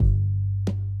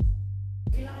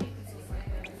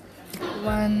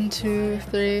One, two,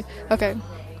 three. Okay.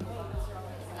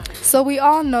 So we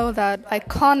all know that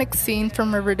iconic scene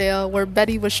from Riverdale where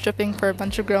Betty was stripping for a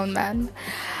bunch of grown men.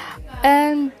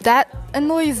 And that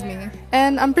annoys me.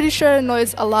 And I'm pretty sure it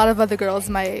annoys a lot of other girls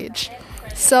my age.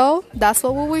 So that's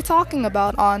what we'll be talking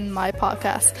about on my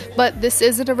podcast. But this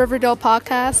isn't a Riverdale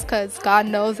podcast because God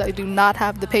knows I do not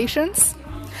have the patience.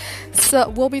 So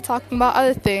we'll be talking about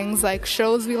other things like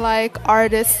shows we like,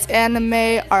 artists,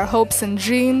 anime, our hopes and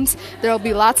dreams. There will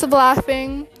be lots of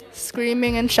laughing,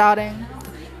 screaming, and shouting,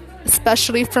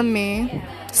 especially from me.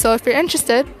 So if you're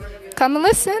interested, come and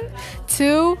listen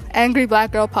to Angry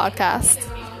Black Girl Podcast.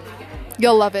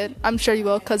 You'll love it. I'm sure you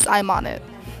will because I'm on it.